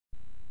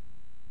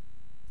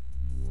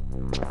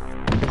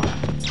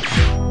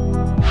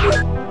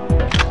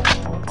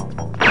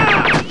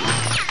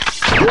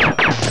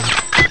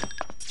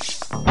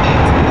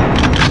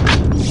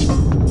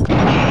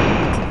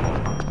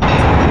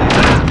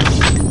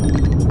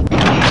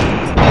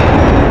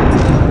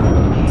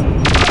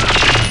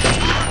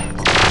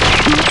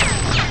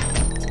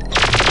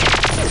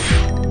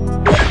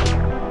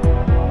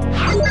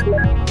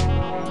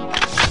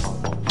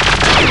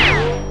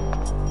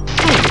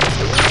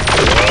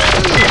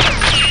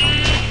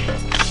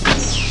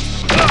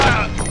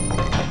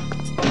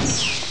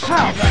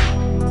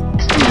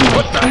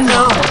What the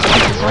hell?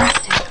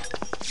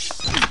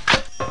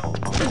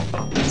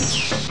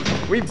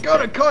 We've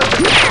got a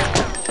contact!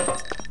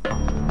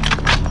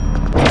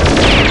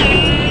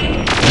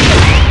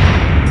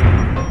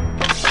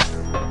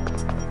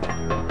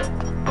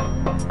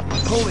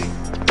 Holy...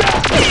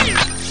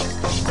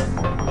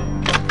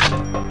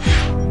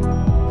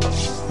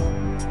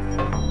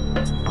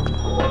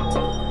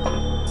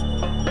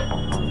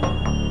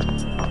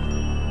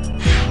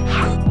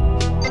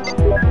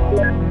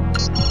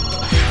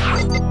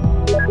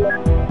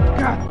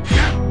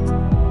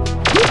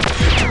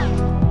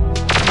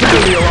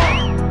 Leave me alone!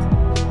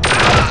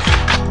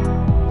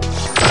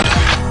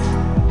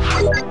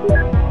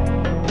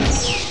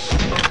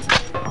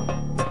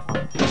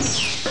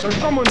 There's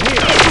someone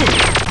here!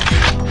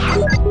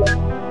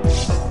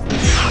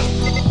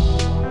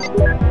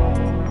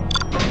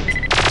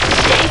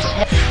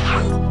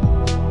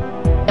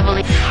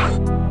 Heavily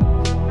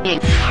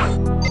encrypted.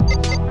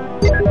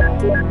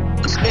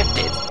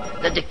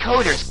 The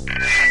decoders.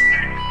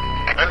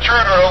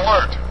 Intruder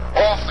alert!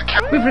 All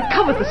security. We've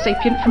recovered the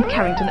sapient from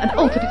Carrington and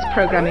altered its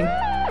programming.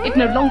 It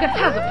no longer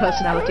has a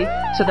personality,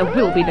 so there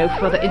will be no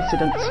further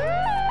incidents.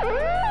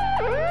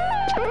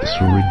 This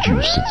will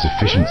reduce its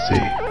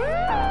efficiency.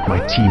 My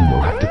team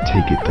will have to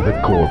take it to the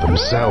core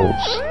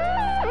themselves.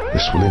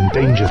 This will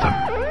endanger them.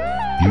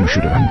 You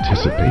should have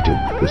anticipated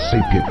that the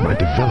sapient might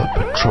develop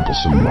a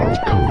troublesome moral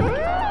code.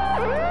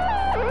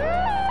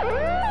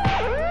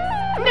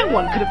 No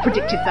one could have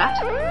predicted that,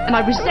 and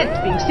I resent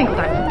being singled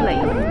out for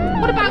blame.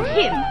 What about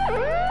him?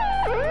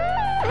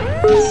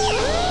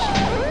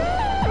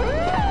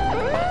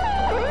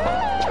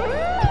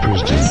 The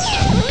President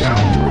turned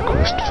down the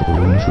request for the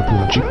room for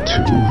Logic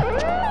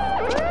 2.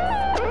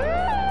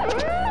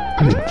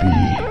 Could it be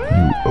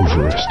you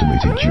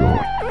overestimated your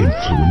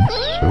influence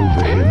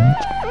over him?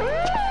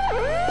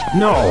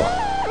 No.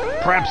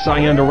 Perhaps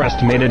I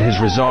underestimated his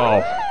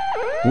resolve.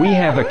 We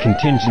have a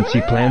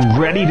contingency plan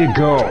ready to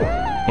go,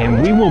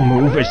 and we will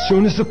move as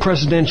soon as the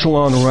presidential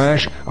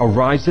entourage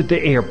arrives at the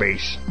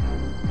airbase.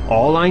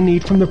 All I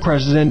need from the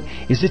President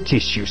is a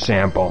tissue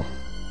sample.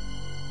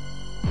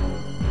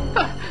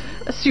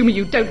 Assuming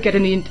you don't get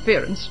any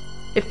interference.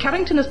 If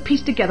Carrington has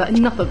pieced together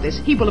enough of this,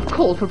 he will have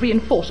called for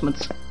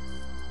reinforcements.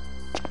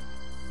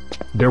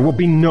 There will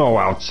be no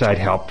outside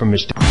help from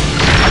Mr.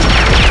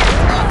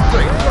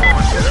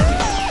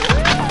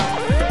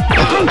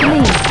 Behind me.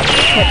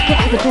 Let's get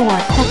to the door I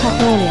set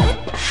up earlier.